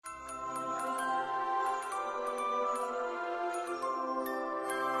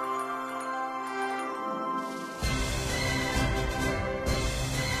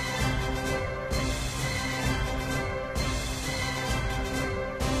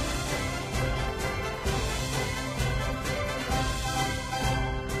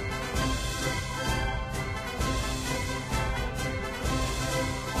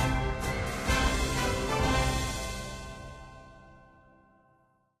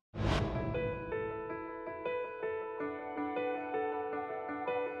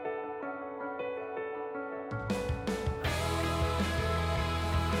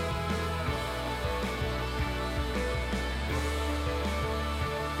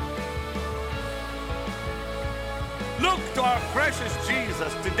Look to our precious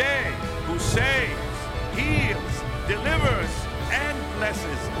Jesus today, who saves, heals, delivers, and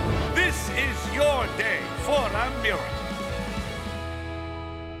blesses. This is your day for a miracle.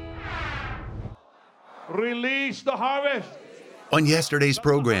 Release the harvest. On yesterday's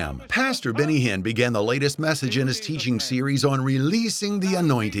program, Pastor Benny Hinn began the latest message in his teaching series on releasing the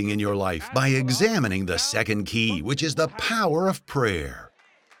anointing in your life by examining the second key, which is the power of prayer.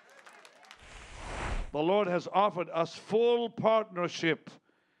 The Lord has offered us full partnership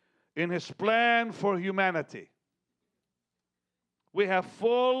in His plan for humanity. We have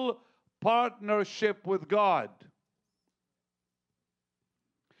full partnership with God.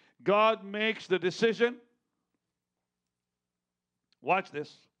 God makes the decision. Watch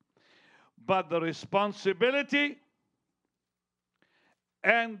this. But the responsibility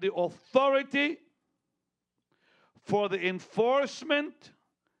and the authority for the enforcement,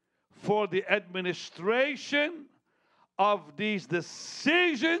 for the administration of these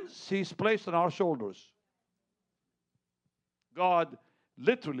decisions, He's placed on our shoulders. God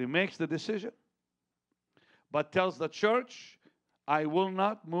literally makes the decision, but tells the church, I will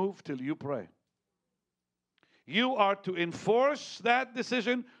not move till you pray. You are to enforce that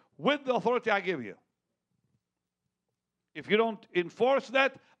decision with the authority I give you. If you don't enforce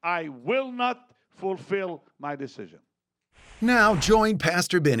that, I will not fulfill my decision. Now join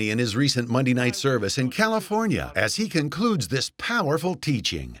Pastor Benny in his recent Monday night service in California as he concludes this powerful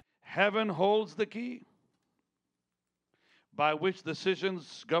teaching. Heaven holds the key by which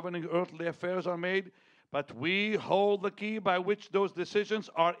decisions governing earthly affairs are made, but we hold the key by which those decisions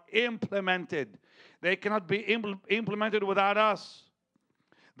are implemented. They cannot be implemented without us.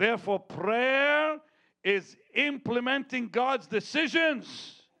 Therefore, prayer is implementing God's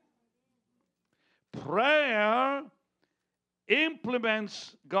decisions. Prayer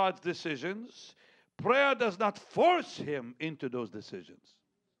implements God's decisions. Prayer does not force Him into those decisions.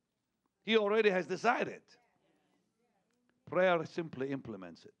 He already has decided. Prayer simply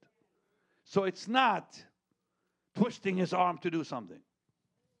implements it. So it's not twisting His arm to do something.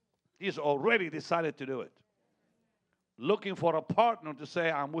 He's already decided to do it. Looking for a partner to say,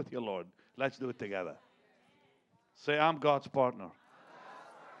 I'm with you, Lord. Let's do it together. Say, I'm God's partner.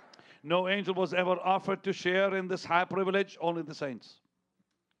 No angel was ever offered to share in this high privilege, only the saints.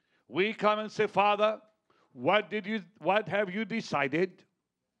 We come and say, Father, what have you decided?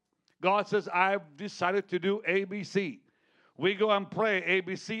 God says, I've decided to do ABC. We go and pray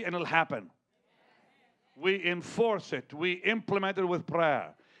ABC and it'll happen. We enforce it. We implement it with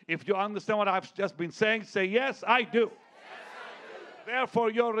prayer. If you understand what I've just been saying, say, yes, I do. Yes, I do.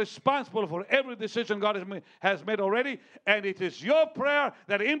 Therefore, you're responsible for every decision God has made already, and it is your prayer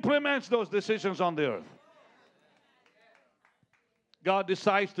that implements those decisions on the earth. God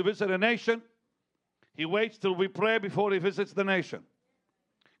decides to visit a nation. He waits till we pray before He visits the nation.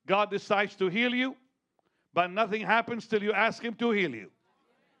 God decides to heal you, but nothing happens till you ask Him to heal you.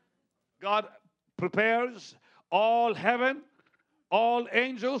 God prepares all heaven, all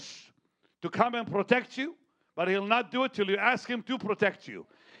angels to come and protect you, but He'll not do it till you ask Him to protect you.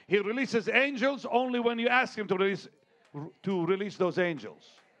 He releases angels only when you ask Him to release those angels.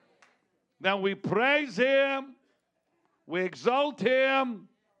 Then we praise Him, we exalt Him.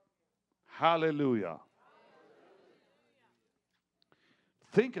 Hallelujah.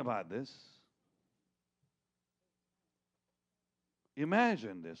 Think about this.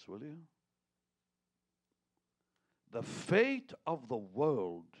 Imagine this, will you? The fate of the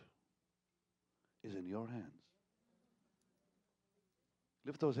world is in your hands.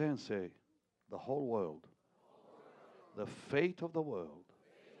 Lift those hands, say, the whole world. The fate of the world.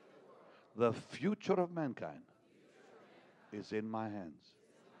 The future of mankind is in my hands.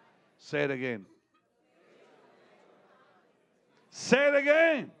 Say it again. Say it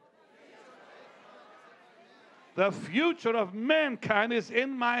again. The future of mankind is in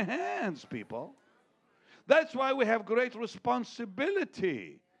my hands, people. That's why we have great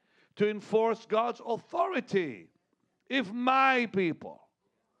responsibility to enforce God's authority. If my people,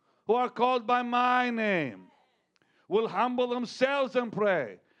 who are called by my name, will humble themselves and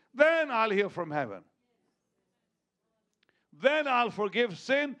pray, then I'll hear from heaven. Then I'll forgive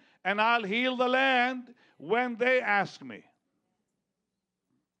sin and I'll heal the land when they ask me.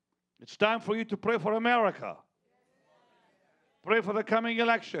 It's time for you to pray for America. Pray for the coming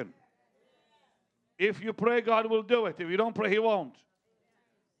election. If you pray, God will do it. If you don't pray, He won't.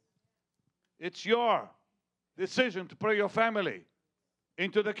 It's your decision to pray your family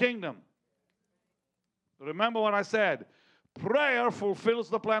into the kingdom. Remember what I said. Prayer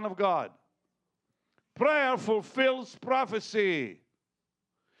fulfills the plan of God. Prayer fulfills prophecy.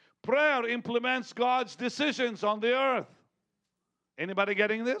 Prayer implements God's decisions on the earth. Anybody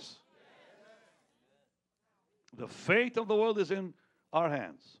getting this? The fate of the world is in our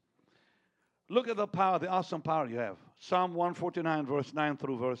hands. Look at the power, the awesome power you have. Psalm 149, verse 9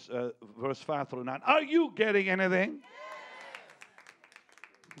 through verse 5 through 9. Are you getting anything?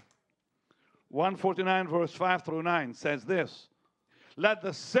 149, verse 5 through 9 says this. Let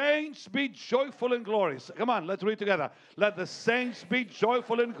the saints be joyful in glory. Come on, let's read together. Let the saints be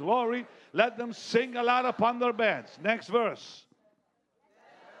joyful in glory. Let them sing aloud upon their beds. Next verse.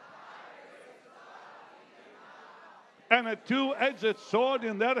 And a two-edged sword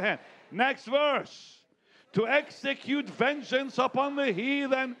in their hand. Next verse. To execute vengeance upon the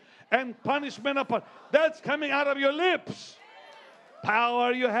heathen and punishment upon. That's coming out of your lips.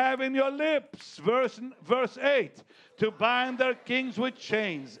 Power you have in your lips. Verse 8. To bind their kings with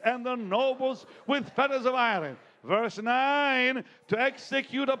chains and their nobles with fetters of iron. Verse 9. To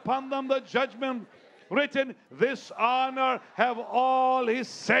execute upon them the judgment written. This honor have all his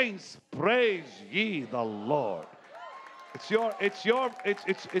saints. Praise ye the Lord. That's your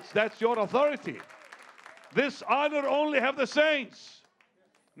authority. This honor only have the saints,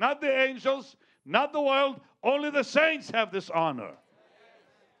 not the angels, not the world. Only the saints have this honor.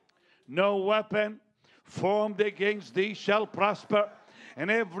 No weapon formed against thee shall prosper,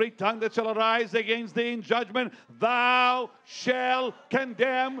 and every tongue that shall arise against thee in judgment thou shalt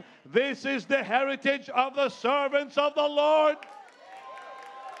condemn. This is the heritage of the servants of the Lord.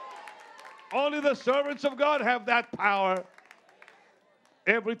 Only the servants of God have that power.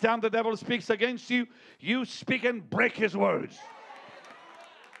 Every time the devil speaks against you, you speak and break his words.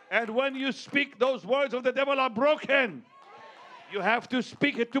 And when you speak, those words of the devil are broken. You have to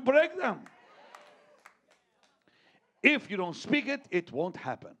speak it to break them. If you don't speak it, it won't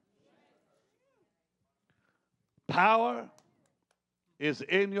happen. Power is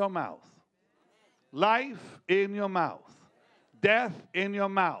in your mouth. Life in your mouth. Death in your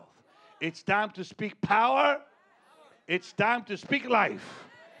mouth. It's time to speak power. It's time to speak life.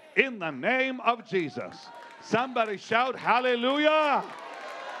 In the name of Jesus. Somebody shout hallelujah.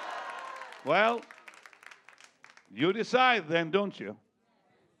 Well, you decide then, don't you?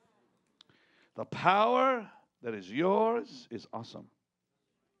 The power that is yours is awesome.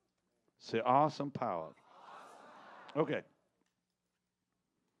 Say awesome power. Okay.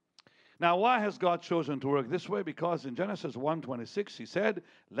 Now, why has God chosen to work this way? Because in Genesis 1:26, he said,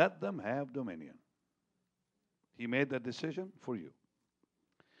 let them have dominion. He made that decision for you.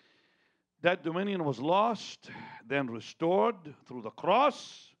 That dominion was lost, then restored through the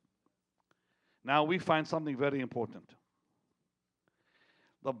cross. Now we find something very important.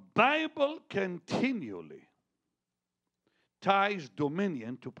 The Bible continually ties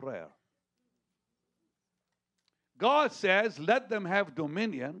dominion to prayer. God says, let them have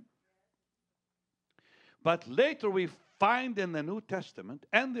dominion. But later we find in the New Testament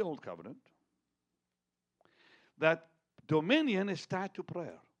and the Old Covenant that dominion is tied to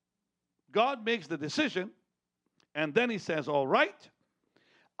prayer. God makes the decision, and then he says, all right,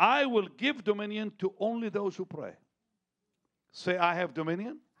 I will give dominion to only those who pray. Say, I have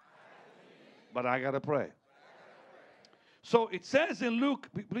dominion, but I got to pray. So it says in Luke,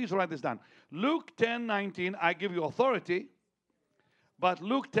 please write this down. Luke 10:19, I give you authority, but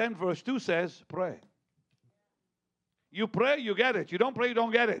Luke 10 verse 2 says, pray. You pray, you get it. You don't pray, you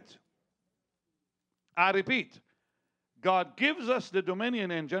don't get it. I repeat, God gives us the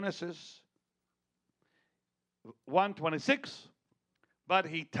dominion in Genesis 1:26, but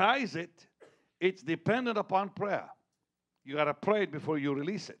he ties it. It's dependent upon prayer. You got to pray it before you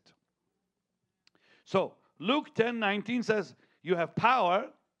release it. So Luke 10:19 says you have power,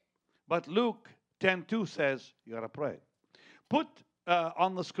 but Luke 10:2 says you got to pray. Put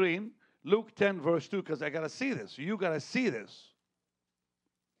on the screen Luke 10 verse 2, because I got to see this. You got to see this.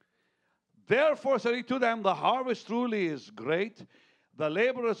 Therefore said he to them, the harvest truly is great, the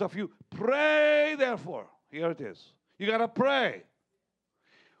laborers of you. Pray therefore. Here it is. You got to pray.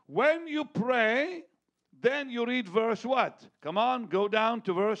 When you pray, then you read verse what? Come on, go down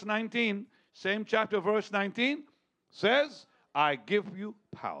to verse 19. Same chapter, verse 19 says, I give you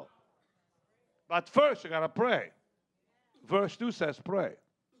power. But first you got to pray. Verse 2 says pray.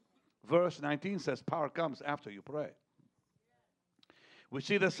 Verse 19 says power comes after you pray. We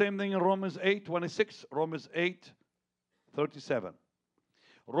see the same thing in Romans 8:26, Romans 8:37.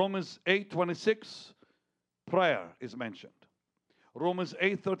 Romans 8:26, prayer is mentioned. Romans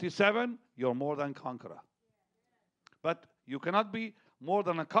 8:37, you're more than conqueror. But you cannot be more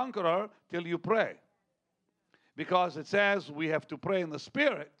than a conqueror till you pray. Because it says we have to pray in the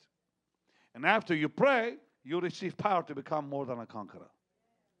Spirit. And after you pray, you receive power to become more than a conqueror.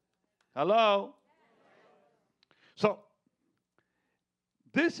 Hello? So,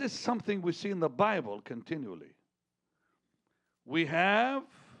 this is something we see in the Bible continually. We have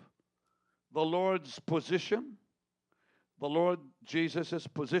the Lord's position, the Lord Jesus'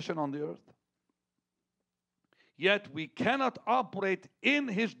 position on the earth. Yet we cannot operate in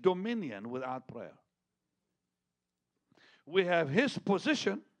His dominion without prayer. We have His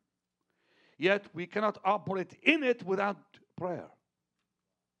position, yet we cannot operate in it without prayer.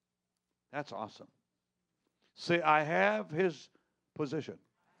 That's awesome. Say, I have His position.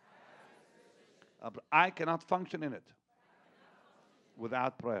 I cannot function in it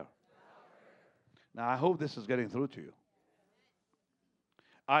without prayer. Now, I hope this is getting through to you.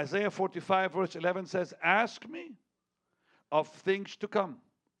 Isaiah 45 verse 11 says, ask me of things to come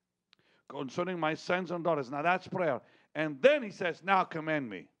concerning my sons and daughters. Now, that's prayer. And then he says, now command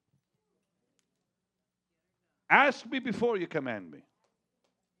me. Ask me before you command me.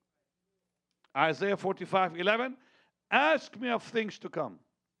 Isaiah 45:11, ask me of things to come.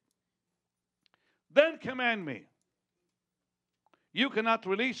 Then command me. You cannot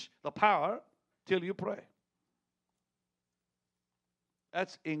release the power till you pray.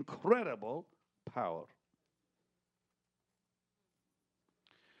 That's incredible power.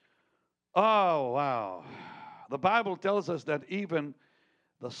 Oh, wow. The Bible tells us that even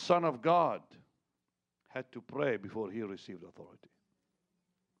the Son of God had to pray before He received authority.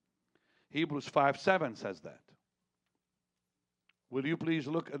 Hebrews 5:7 says that. Will you please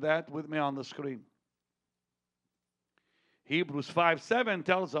look at that with me on the screen? Hebrews 5:7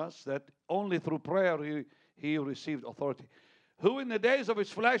 tells us that only through prayer he received authority. Who in the days of his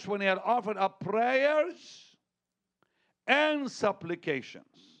flesh, when he had offered up prayers and supplications,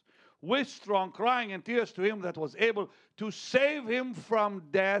 with strong crying and tears to Him that was able to save him from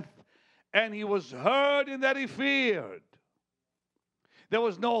death, and he was heard in that he feared. There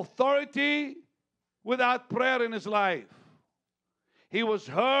was no authority without prayer in his life. He was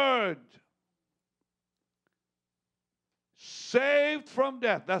heard, saved from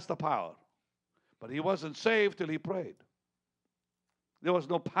death. That's the power. But he wasn't saved till he prayed. There was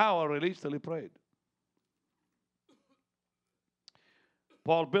no power released till he prayed.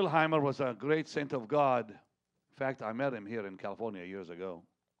 Paul Bilheimer was a great saint of God. In fact, I met him here in California years ago.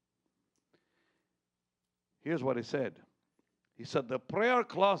 Here's what he said. He said, the prayer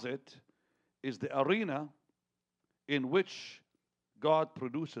closet is the arena in which God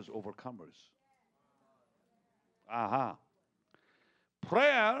produces overcomers. Aha.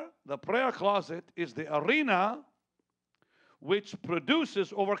 Prayer, the prayer closet, is the arena which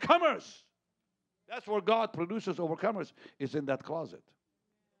produces overcomers. That's where God produces overcomers, is in that closet.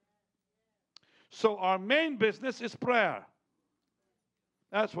 So our main business is prayer.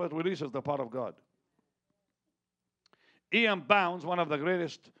 That's what releases the power of God. E.M. Bounds, one of the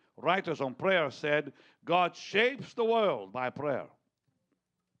greatest writers on prayer, said, God shapes the world by prayer.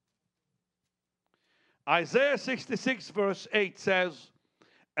 Isaiah 66 verse 8 says,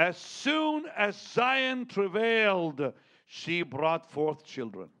 as soon as Zion travailed, she brought forth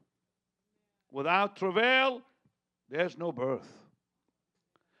children. Without travail, there's no birth.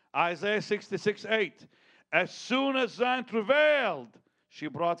 Isaiah 66:8, as soon as Zion travailed, she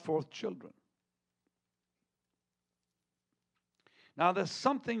brought forth children. Now, there's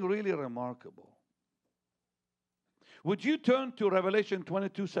something really remarkable. Would you turn to Revelation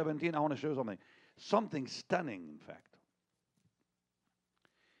 22:17? I want to show you something. Something stunning, in fact.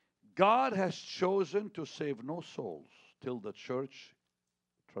 God has chosen to save no souls till the church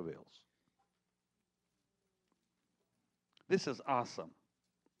travails. This is awesome.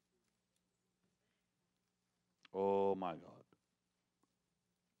 Oh, my God.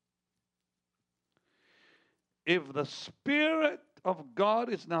 If the Spirit of God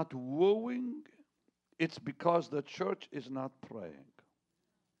is not wooing, it's because the church is not praying.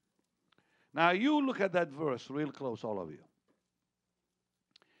 Now, you look at that verse real close, all of you.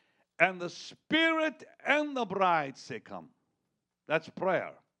 And the Spirit and the bride say, come. That's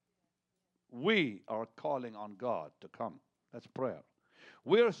prayer. We are calling on God to come. That's prayer.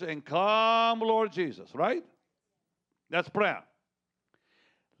 We're saying, come, Lord Jesus, right? That's prayer.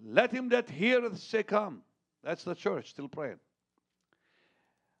 Let him that heareth say, come. That's the church still praying.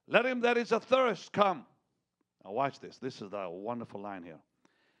 Let him that is athirst come. Now watch this. This is the wonderful line here.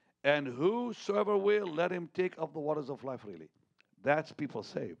 And whosoever will, let him take of the waters of life freely. That's people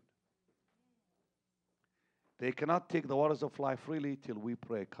saved. They cannot take the waters of life freely till we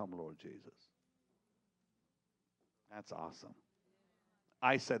pray, come, Lord Jesus. That's awesome.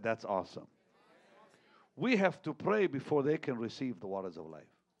 I said that's awesome. We have to pray before they can receive the waters of life.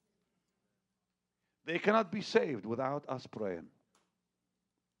 They cannot be saved without us praying.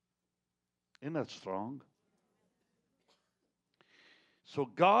 Isn't that strong? So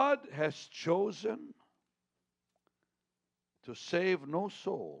God has chosen to save no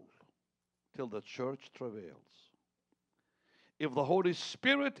soul till the church travails. If the Holy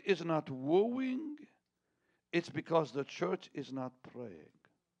Spirit is not wooing, it's because the church is not praying.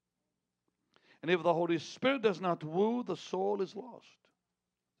 And if the Holy Spirit does not woo, the soul is lost.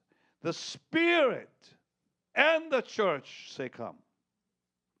 The Spirit and the church say, come.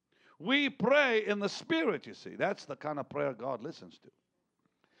 We pray in the Spirit, you see. That's the kind of prayer God listens to.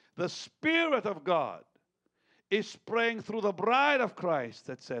 The Spirit of God is praying through the bride of Christ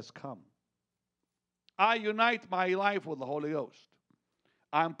that says, come. I unite my life with the Holy Ghost.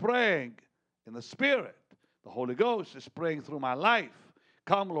 I'm praying in the Spirit. The Holy Ghost is praying through my life.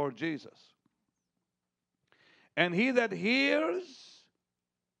 Come, Lord Jesus. And he that hears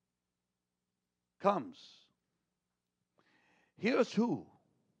comes. Here's who.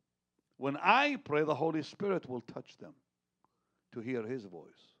 When I pray, the Holy Spirit will touch them to hear his voice.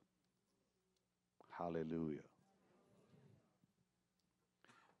 Hallelujah.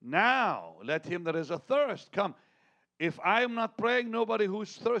 Now, let him that is athirst come. If I am not praying, nobody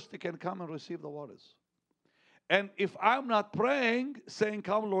who's thirsty can come and receive the waters. And if I'm not praying, saying,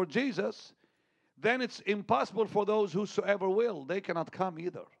 come, Lord Jesus, then it's impossible for those whosoever will. They cannot come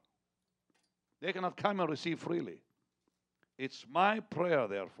either. They cannot come and receive freely. It's my prayer,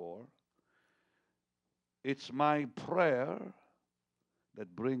 therefore. It's my prayer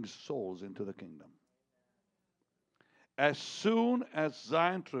that brings souls into the kingdom. As soon as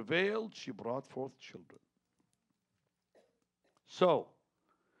Zion travailed, she brought forth children. So,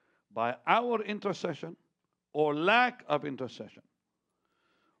 by our intercession or lack of intercession,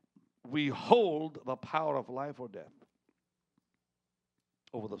 we hold the power of life or death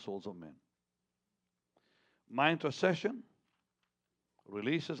over the souls of men. My intercession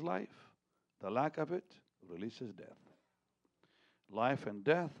releases life. The lack of it releases death. Life and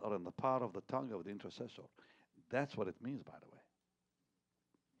death are in the power of the tongue of the intercessor. That's what it means, by the way.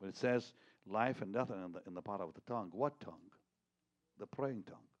 When it says life and death are in the power of the tongue, what tongue? The praying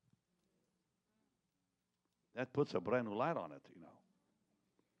tongue. That puts a brand new light on it, you know.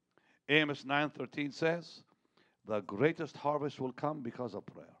 Amos 9:13 says, the greatest harvest will come because of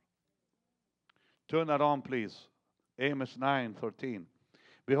prayer. Turn that on, please. Amos 9:13.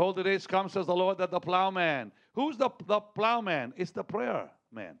 Behold, the days come, says the Lord, that the plowman. Who's the plowman? It's the prayer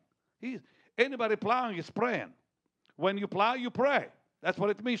man. Anybody plowing is praying. When you plow, you pray. That's what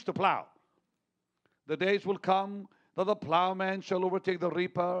it means to plow. The days will come that the plowman shall overtake the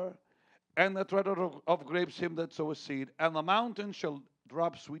reaper, and the treader of grapes him that soweth seed, and the mountain shall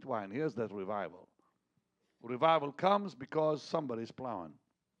drop sweet wine. Here's that revival. Revival comes because somebody's plowing.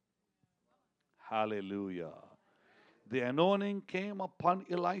 Hallelujah. The anointing came upon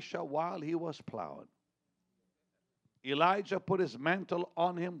Elisha while he was plowing. Elijah put his mantle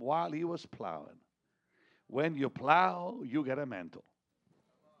on him while he was plowing. When you plow, you get a mantle.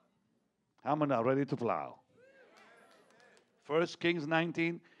 How many are ready to plow? 1 Kings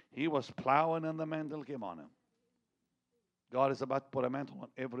 19, he was plowing and the mantle came on him. God is about to put a mantle on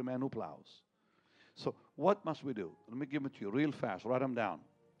every man who plows. So what must we do? Let me give it to you real fast. Write them down.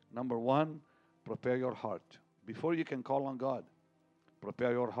 Number one, prepare your heart. Before you can call on God,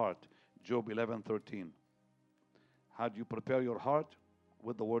 prepare your heart. Job 11:13. How do you prepare your heart?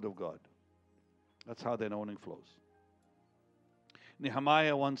 With the Word of God. That's how the anointing flows.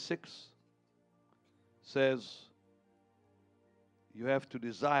 Nehemiah 1:6 says, you have to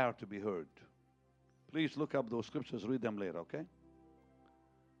desire to be heard. Please look up those scriptures, read them later, okay?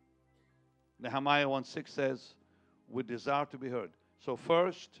 Nehemiah 1:6 says, we desire to be heard. So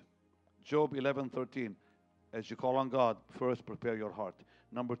first, Job 11:13, as you call on God, first prepare your heart.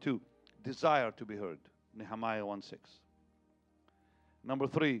 Number two, desire to be heard. Nehemiah 1:6. Number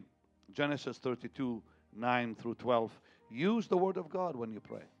three, Genesis 32:9-12. Use the Word of God when you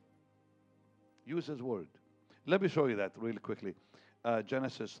pray. Use His Word. Let me show you that really quickly.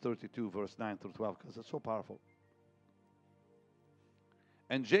 Genesis 32, verse 9-12, because it's so powerful.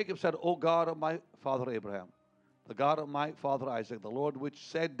 And Jacob said, O God of my father Abraham, the God of my father Isaac, the Lord which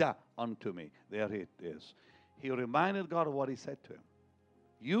said unto me. There it is. He reminded God of what he said to him.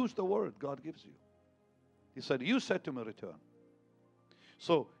 Use the word God gives you. He said, you said to me, return.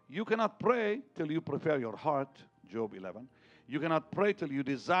 So you cannot pray till you prepare your heart, Job 11. You cannot pray till you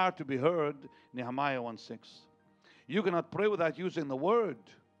desire to be heard, Nehemiah 1:6. You cannot pray without using the word.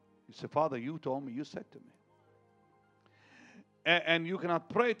 You say, Father, you told me, you said to me. And you cannot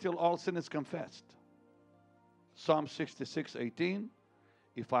pray till all sin is confessed. Psalm 66:18.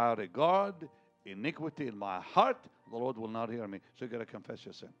 If I regard iniquity in my heart, the Lord will not hear me. So you got to confess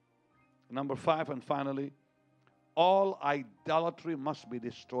your sin. Number 5, and finally, all idolatry must be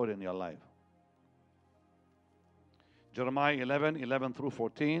destroyed in your life. Jeremiah 11 through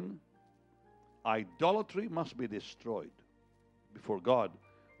 14. Idolatry must be destroyed before God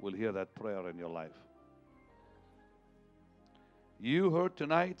will hear that prayer in your life. You heard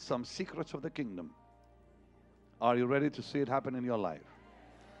tonight some secrets of the kingdom. Are you ready to see it happen in your life?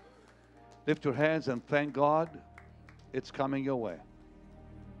 Lift your hands and thank God. It's coming your way.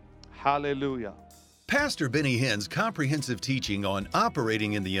 Hallelujah. Pastor Benny Hinn's comprehensive teaching on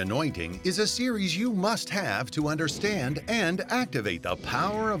operating in the anointing is a series you must have to understand and activate the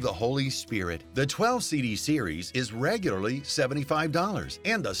power of the Holy Spirit. The 12-CD series is regularly $75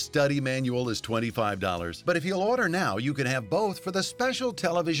 and the study manual is $25. But if you'll order now, you can have both for the special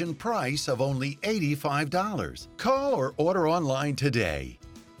television price of only $85. Call or order online today.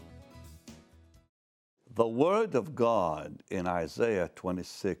 The Word of God in Isaiah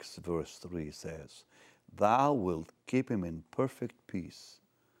 26 verse 3 says, "Thou wilt keep him in perfect peace,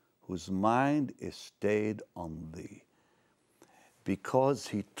 whose mind is stayed on thee, because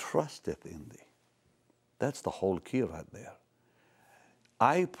he trusteth in thee." That's the whole key right there.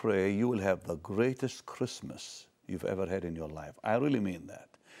 I pray you will have the greatest Christmas you've ever had in your life. I really mean that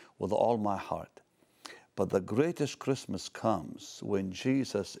with all my heart. But the greatest Christmas comes when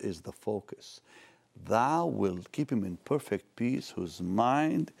Jesus is the focus. Thou wilt keep him in perfect peace, whose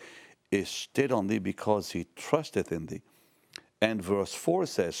mind is stayed on thee, because he trusteth in thee. And verse 4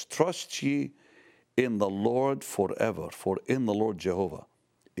 says, "Trust ye in the Lord forever, for in the Lord Jehovah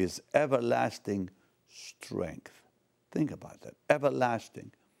is everlasting strength." Think about that.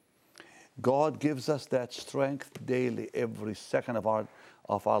 Everlasting. God gives us that strength daily, every second of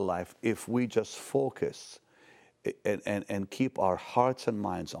our life, if we just focus and keep our hearts and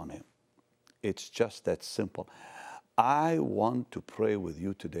minds on him. It's just that simple. I want to pray with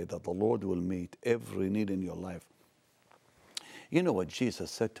you today that the Lord will meet every need in your life. You know what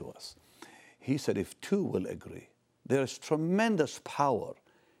Jesus said to us? He said, if two will agree, there's tremendous power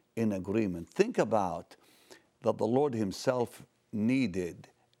in agreement. Think about that the Lord himself needed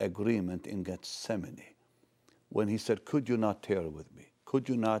agreement in Gethsemane when he said, "Could you not tarry with me? Could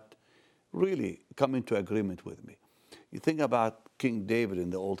you not really come into agreement with me?" You think about King David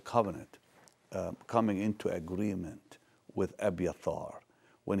in the Old Covenant. Coming into agreement with Abiathar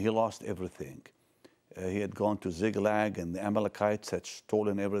when he lost everything. He had gone to Ziklag and the Amalekites had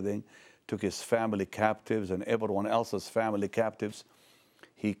stolen everything, took his family captives and everyone else's family captives.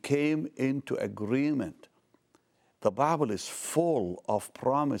 He came into agreement. The Bible is full of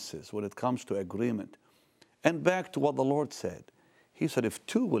promises when it comes to agreement. And back to what the Lord said. He said, if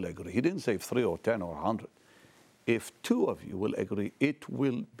two will agree. He didn't say if 3 or 10 or 100. If two of you will agree, it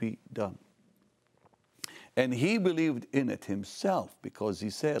will be done. And he believed in it himself because he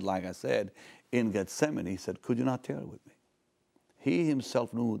said, like I said, in Gethsemane, he said, "Could you not tarry with me?" He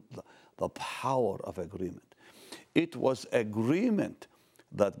himself knew the power of agreement. It was agreement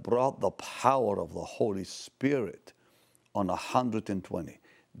that brought the power of the Holy Spirit on 120.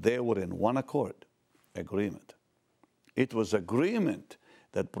 They were in one accord, agreement. It was agreement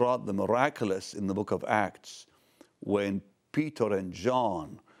that brought the miraculous in the book of Acts when Peter and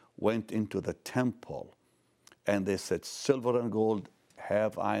John went into the temple. And they said, "Silver and gold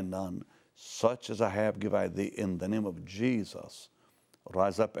have I none, such as I have give I thee, in the name of Jesus.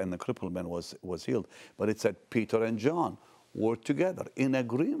 Rise up," and the crippled man was healed. But it said Peter and John were together in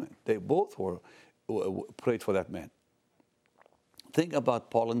agreement. They both prayed for that man. Think about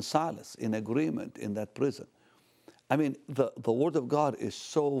Paul and Silas in agreement in that prison. I mean, the Word of God is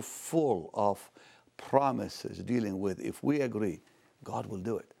so full of promises dealing with, if we agree, God will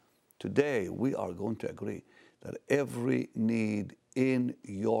do it. Today, we are going to agree that every need in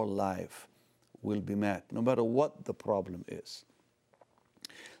your life will be met, no matter what the problem is.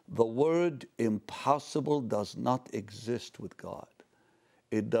 The word impossible does not exist with God.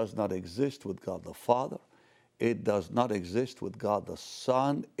 It does not exist with God the Father. It does not exist with God the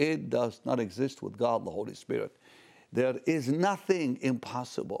Son. It does not exist with God the Holy Spirit. There is nothing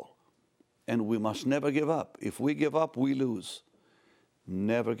impossible, and we must never give up. If we give up, we lose.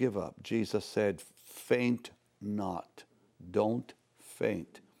 Never give up. Jesus said, "Faint not." Don't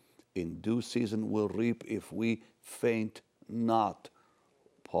faint. In due season we'll reap if we faint not,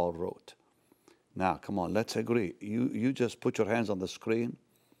 Paul wrote. Now, come on, let's agree. You just put your hands on the screen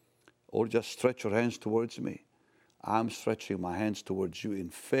or just stretch your hands towards me. I'm stretching my hands towards you in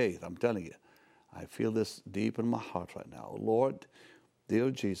faith. I'm telling you, I feel this deep in my heart right now. Lord,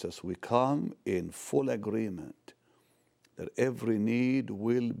 dear Jesus, we come in full agreement that every need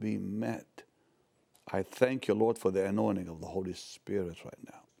will be met. I thank you, Lord, for the anointing of the Holy Spirit right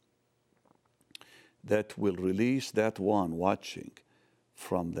now. that will release that one watching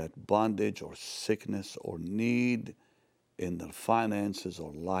from that bondage or sickness or need in their finances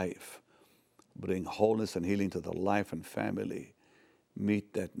or life. Bring wholeness and healing to their life and family.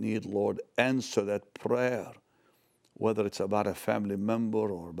 Meet that need, Lord. Answer that prayer, whether it's about a family member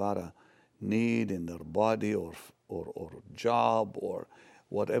or about a need in their body or job or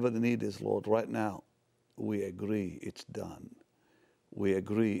whatever the need is, Lord. Right now, we agree it's done. We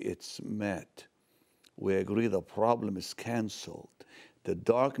agree it's met. We agree the problem is canceled. The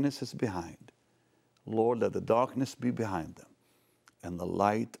darkness is behind. Lord, let the darkness be behind them and the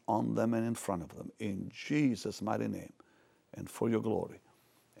light on them and in front of them. In Jesus' mighty name and for your glory.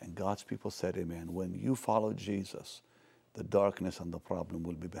 And God's people said amen. When you follow Jesus, the darkness and the problem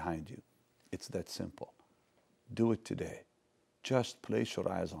will be behind you. It's that simple. Do it today. Just place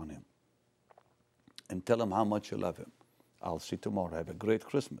your eyes on him and tell him how much you love him. I'll see you tomorrow. Have a great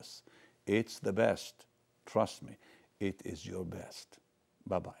Christmas. It's the best. Trust me, it is your best.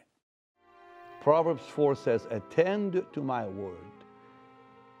 Bye-bye. Proverbs 4 says, attend to my word.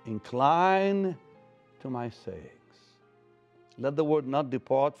 Incline to my sayings. Let the word not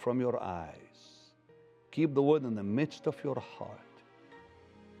depart from your eyes. Keep the word in the midst of your heart.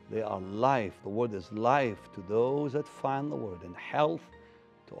 They are life. The word is life to those that find the word, and health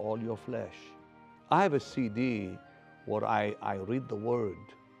to all your flesh. I have a CD where I read the word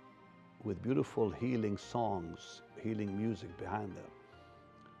with beautiful healing songs, healing music behind them.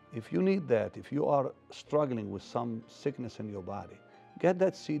 If you need that, if you are struggling with some sickness in your body, get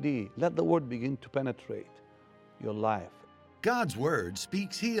that CD. Let the word begin to penetrate your life. God's Word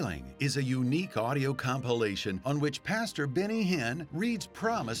Speaks Healing is a unique audio compilation on which Pastor Benny Hinn reads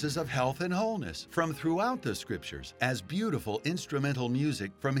promises of health and wholeness from throughout the Scriptures as beautiful instrumental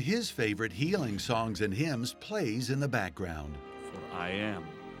music from his favorite healing songs and hymns plays in the background. For I am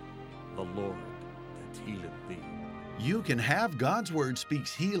the Lord that healeth thee. You can have God's Word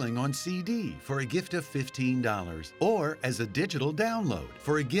Speaks Healing on CD for a gift of $15 or as a digital download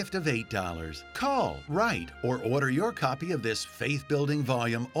for a gift of $8. Call, write, or order your copy of this faith-building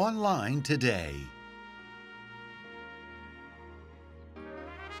volume online today.